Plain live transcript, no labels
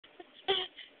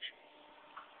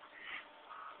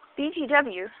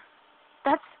BTW.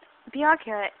 That's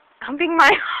Bianca humping my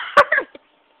arm.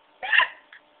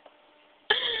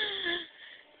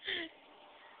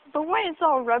 But when it's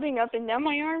all rubbing up and down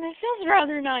my arm, it feels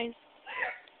rather nice.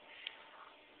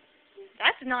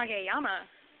 That's Nagayama.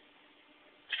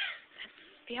 That's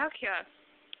Bianca.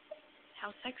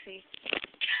 How sexy.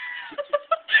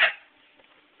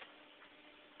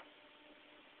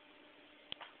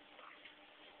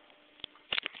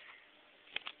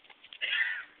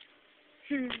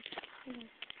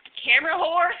 Camera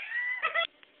whore.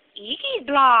 Iggy's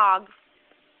blog.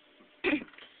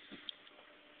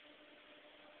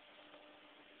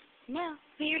 Now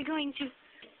we are going to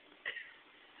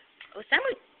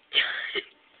Osamu.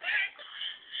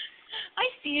 I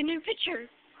see a new picture.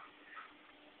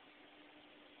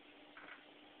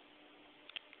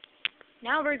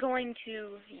 Now we're going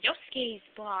to Yosuke's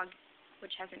blog,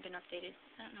 which hasn't been updated.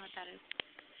 I don't know what that is.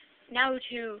 Now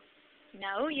to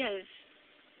Naoya's,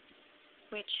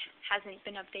 which hasn't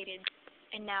been updated.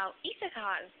 And now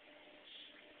Isaka's,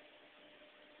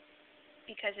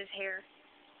 because his hair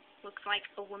looks like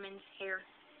a woman's hair.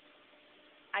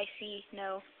 I see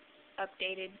no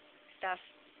updated stuff.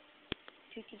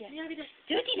 Tutti da.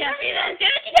 Tutti da.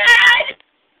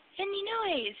 And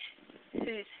Inoe's,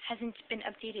 whose hasn't been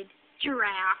updated.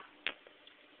 Giraffe.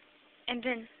 And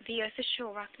then the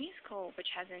official rock musical, which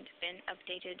hasn't been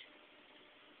updated.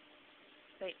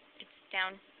 Wait, it's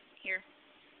down here.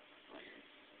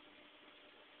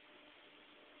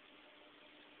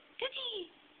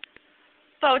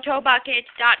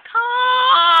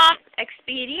 Photobucket.com.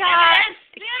 Expedia.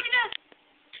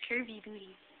 Curvy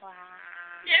booty. Wow.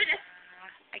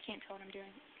 I can't tell what I'm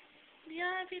doing.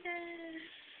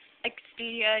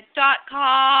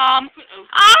 Expedia.com.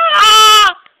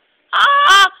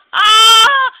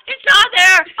 It's not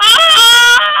there.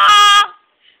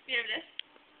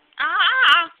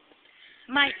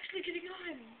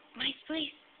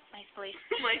 MySpace.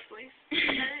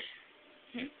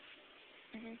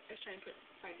 Let's try and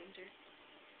find enter.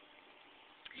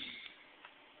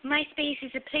 MySpace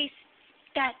is a place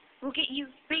that will get you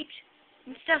raped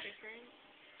and stuff. I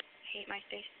hate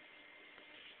MySpace.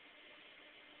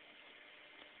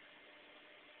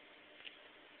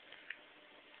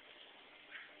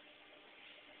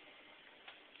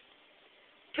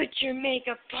 Put your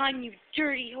makeup on, you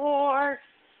dirty whore.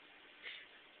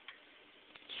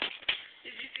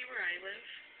 Did you see where I live?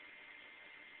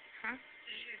 Huh?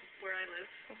 Did you see where I live?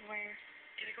 Where?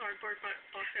 In a cardboard box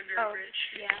under a bridge.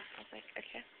 Yeah. I was like,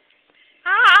 okay.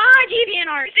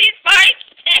 DeviantArt. See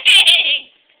fighting!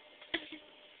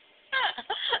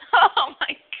 Oh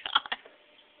my god.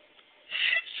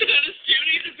 So does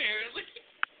Judy's apparently.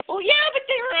 Well, yeah, but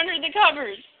they were under the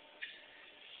covers.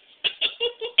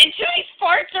 And Toonie's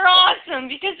farts are awesome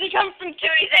because they come from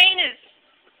Toonie's anus.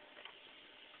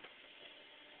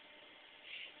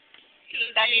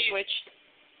 That's Switch.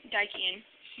 Daiki and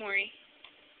Mori.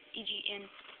 E.G. and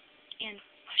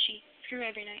Hushi. Screw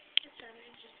every night.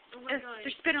 Oh my god.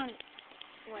 There's spit on it.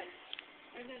 What?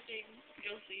 I'm not saying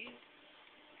you'll see.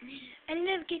 I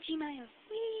love Kichimayo.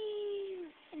 Whee!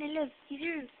 And I love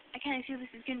Yuzuru. I kind of feel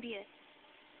this is going to be a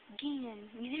Gin and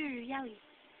Yuzuru Yaoi.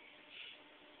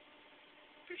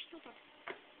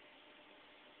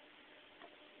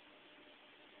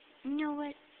 You know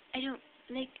what? I don't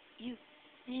like you.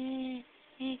 There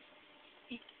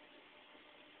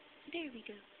we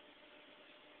go.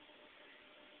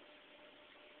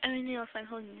 Everything else I'm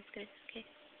holding is good, okay?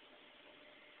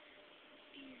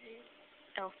 Easy.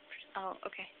 Oh,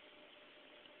 okay.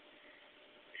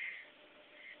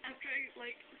 After I,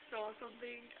 saw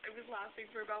something, I was laughing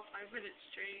for about 5 minutes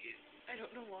straight. I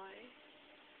don't know why.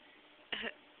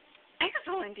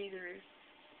 Excellent, either.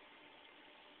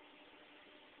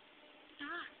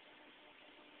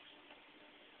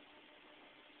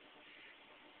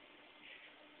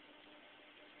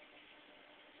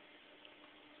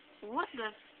 What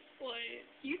the? What?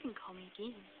 You can call me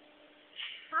Gin.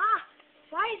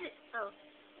 Why is it? Oh.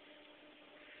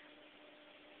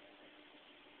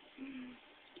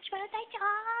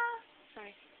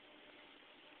 Sorry.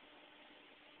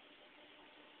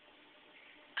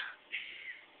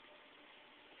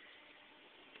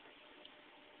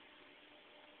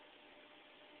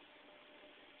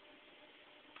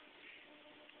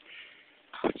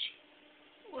 Oh, gee.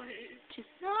 What?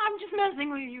 No, I'm just messing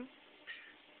with you.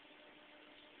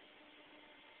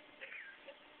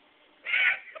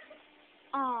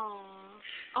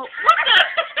 Oh, what the?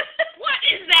 What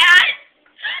is that?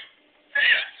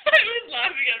 I was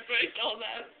laughing after I saw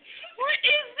that. What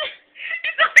is that?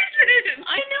 It's oxygen.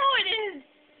 I know it is.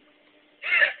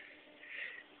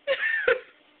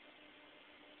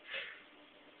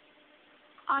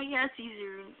 Ah, yes,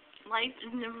 Caesar. Life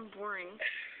is never boring.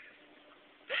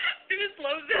 I just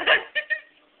love that.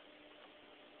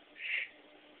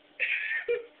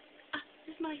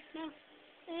 This mic, no.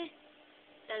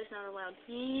 That is not allowed.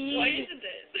 Why isn't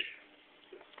it?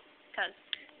 Cause.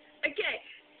 Okay,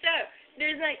 so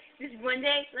there's like this one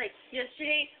day, like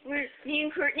yesterday, where me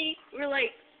and Courtney were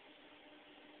like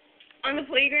on the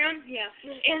playground. Yeah.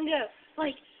 And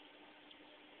like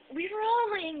we were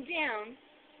all laying down,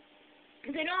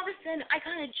 and then all of a sudden I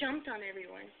kind of jumped on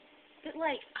everyone. But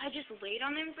like I just laid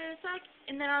on them for a sec,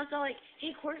 and then I was all like,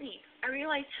 "Hey Courtney, I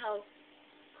realized how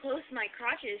close my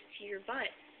crotch is to your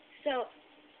butt." So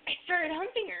I started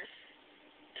humping her.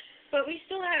 But we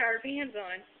still had our pants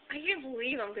on. I can't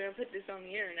believe I'm gonna put this on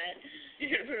the internet.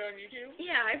 You're gonna put it on YouTube?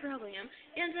 Yeah, I probably am.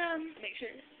 And Make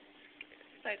sure.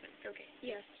 5 minutes. Okay.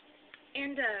 yes.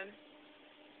 And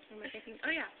what am I thinking?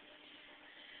 Oh yeah.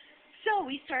 So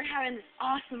we started having this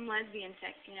awesome lesbian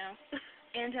sex, you know?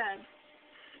 And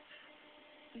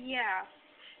yeah.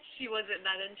 She wasn't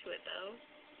that into it though.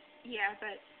 Yeah,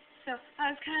 but so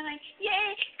I was kind of like,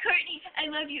 "Yay, Courtney, I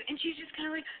love you," and she's just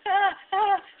kind of like, "Ah,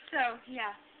 ah." So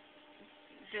yeah,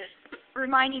 this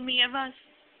reminded me of us.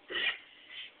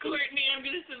 Courtney, I'm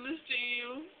gonna send this to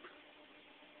you.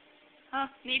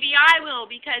 Maybe I will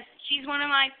because she's one of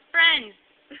my friends.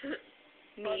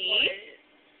 Me?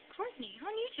 Courtney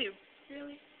on YouTube.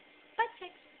 Really? Butt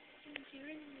sex.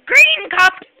 Green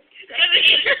cup. That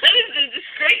is a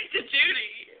disgrace to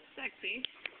Judy. Sexy.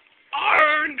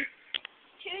 Arg!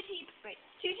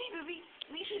 Tootie booby,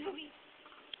 leashy booby,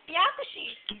 yakushi.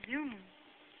 Zoom.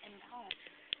 And pause.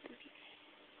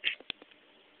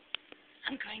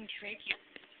 I'm going to rape you.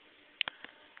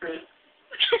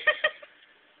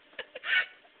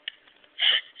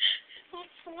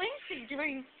 That's Lacey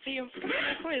doing the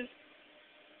quiz.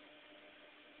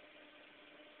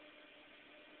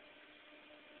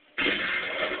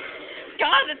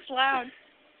 God, it's loud.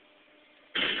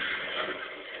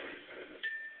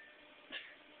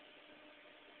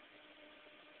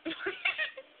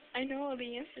 I know all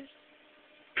the answers.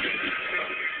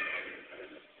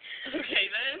 Okay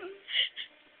then.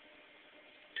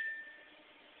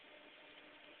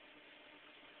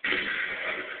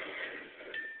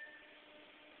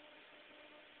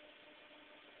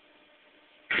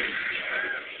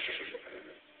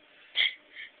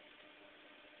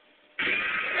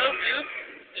 Oh, oops.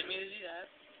 Didn't mean to do that.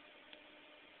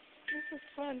 This is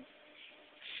fun.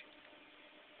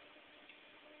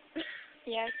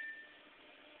 Yes.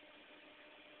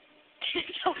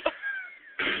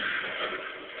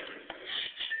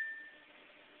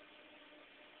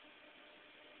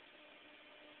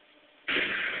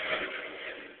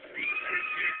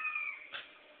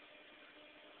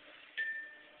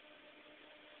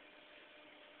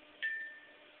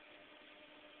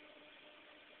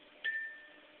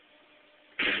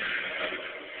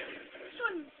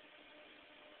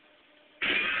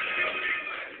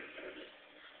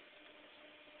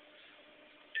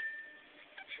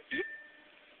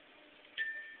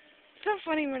 So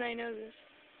funny when I know this.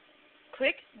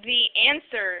 Click the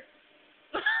answer.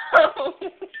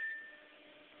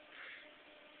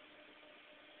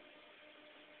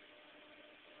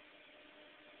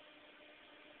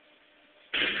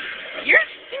 You're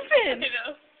stupid. I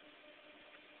know.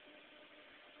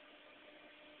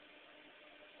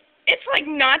 It's like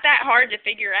not that hard to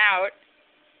figure out.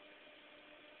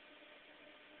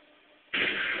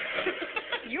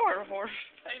 You're horrible.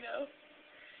 I know.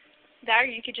 That or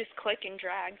you could just click and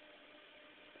drag.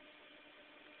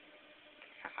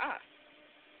 Haha.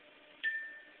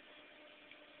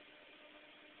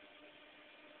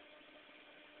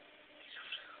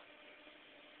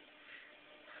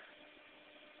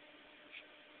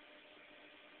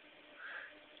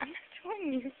 I'm not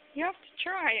telling you. You have to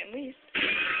try at least.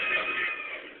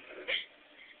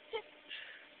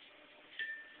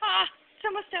 It's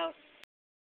almost out.